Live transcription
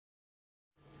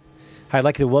I'd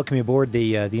like to welcome you aboard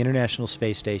the International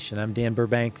Space Station. I'm Dan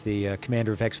Burbank, the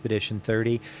commander of Expedition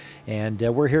 30, and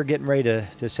we're here getting ready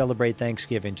to celebrate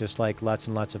Thanksgiving, just like lots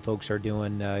and lots of folks are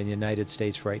doing in the United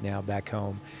States right now back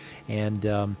home. And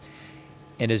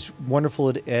as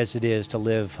wonderful as it is to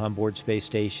live on board Space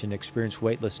Station, experience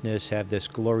weightlessness, have this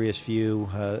glorious view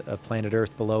of planet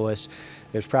Earth below us,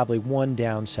 there's probably one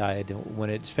downside,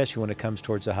 especially when it comes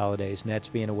towards the holidays, and that's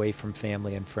being away from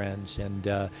family and friends.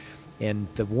 And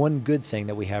the one good thing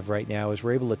that we have right now is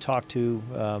we're able to talk to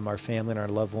our family and our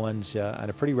loved ones on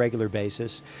a pretty regular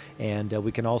basis, and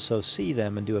we can also see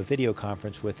them and do a video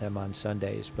conference with them on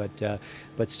Sundays.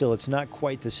 But still, it's not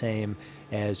quite the same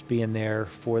as being there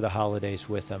for the holidays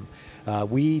with them.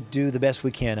 We do the best we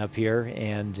can up here,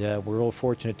 and we're real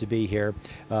fortunate to be here.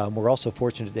 We're also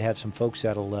fortunate to have some folks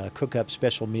that'll cook up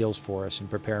special meals for us and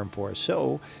prepare them for us.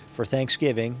 So for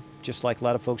Thanksgiving, just like a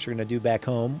lot of folks are going to do back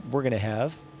home, we're going to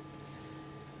have,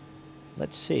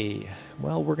 let's see,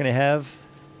 well, we're going to have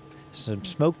some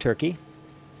smoked turkey,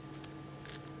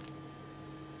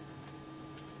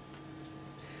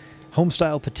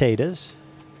 home-style potatoes,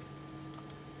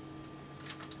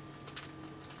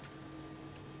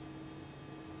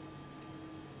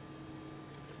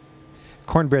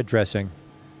 cornbread dressing,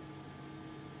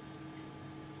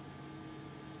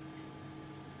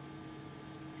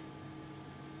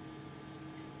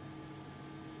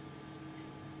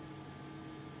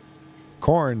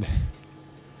 corn,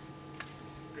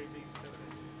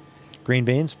 green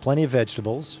beans, plenty of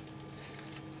vegetables,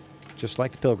 just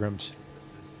like the Pilgrims,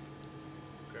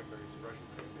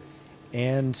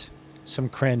 and some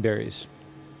cranberries.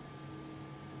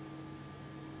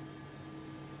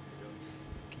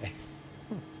 Okay.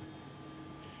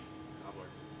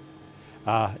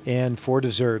 And for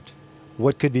dessert,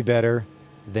 what could be better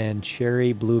than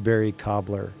cherry blueberry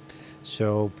cobbler?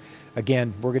 So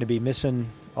again, we're going to be missing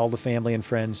all the family and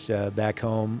friends back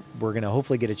home. We're going to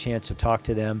hopefully get a chance to talk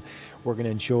to them. We're going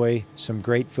to enjoy some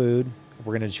great food.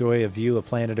 We're going to enjoy a view of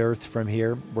planet Earth from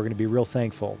here. We're going to be real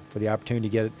thankful for the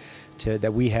opportunity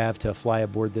that we have to fly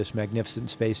aboard this magnificent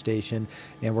space station,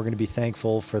 and we're going to be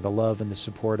thankful for the love and the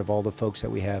support of all the folks that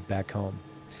we have back home.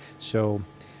 So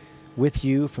with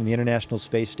you from the International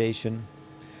Space Station,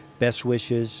 best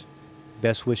wishes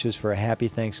for a happy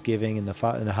Thanksgiving and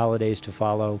the holidays to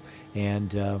follow,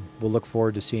 and we'll look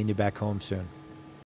forward to seeing you back home soon.